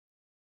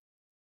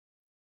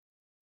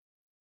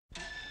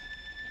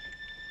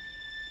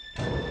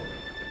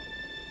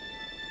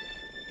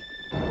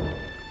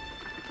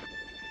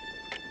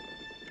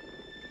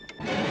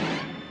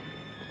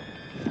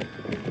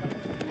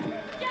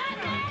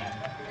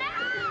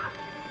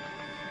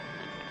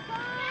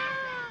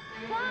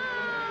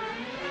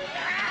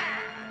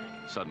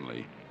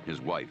Suddenly, his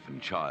wife and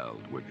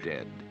child were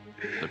dead.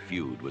 The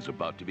feud was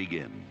about to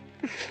begin.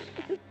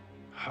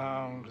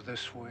 Hound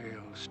this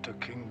Wales to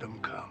kingdom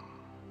come.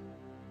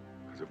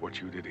 Because of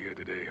what you did here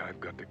today, I've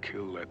got to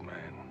kill that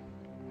man.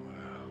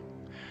 Well,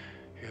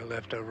 he'll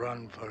have to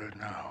run for it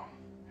now.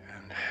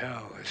 And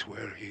hell is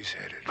where he's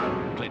headed.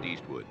 Clint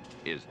Eastwood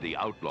is the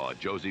outlaw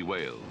Josey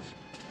Wales.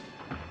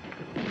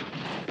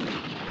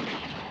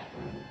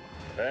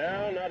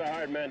 Well, not a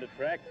hard man to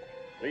track.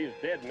 Leaves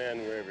dead men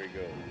wherever he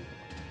goes.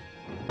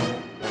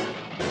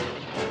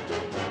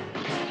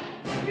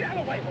 Get out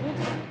of the way, woman!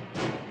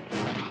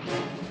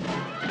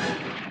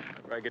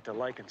 If I get to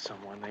liking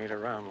someone, they ain't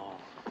around long.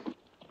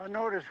 I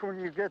notice when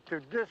you get to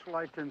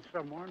disliking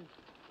someone,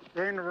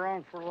 they ain't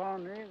around for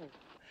long either.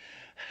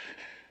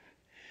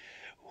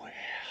 Well,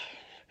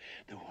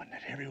 the one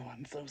that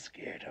everyone's so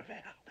scared of, Al.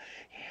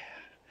 Yeah.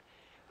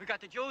 We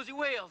got the Josey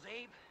Wales,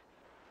 Abe.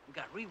 We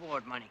got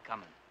reward money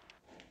coming.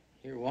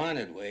 You're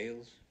wanted,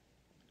 Wales.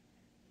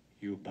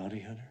 You a bounty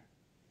hunter?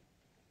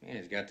 Man,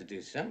 he's got to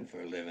do something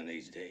for a living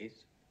these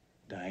days.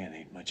 Dying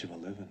ain't much of a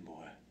living,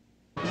 boy.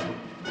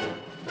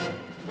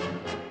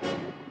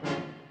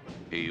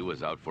 He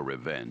was out for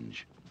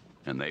revenge,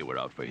 and they were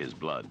out for his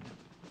blood.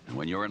 And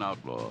when you're an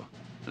outlaw,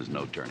 there's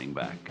no turning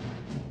back.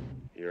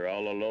 You're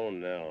all alone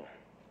now,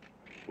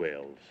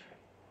 Wales.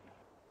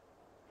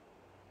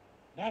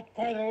 Not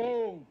quite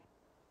alone.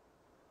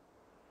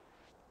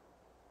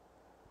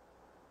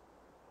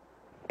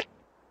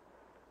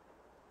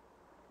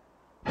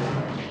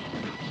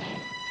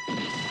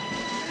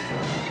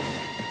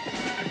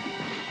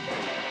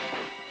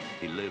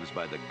 He lives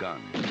by the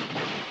gun.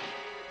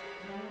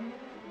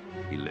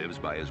 He lives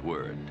by his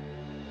word.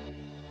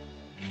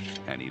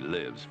 And he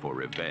lives for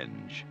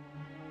revenge.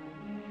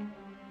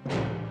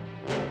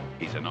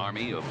 He's an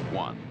army of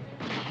one.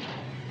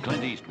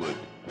 Clint Eastwood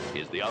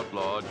is the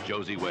outlaw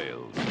Josey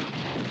Wales.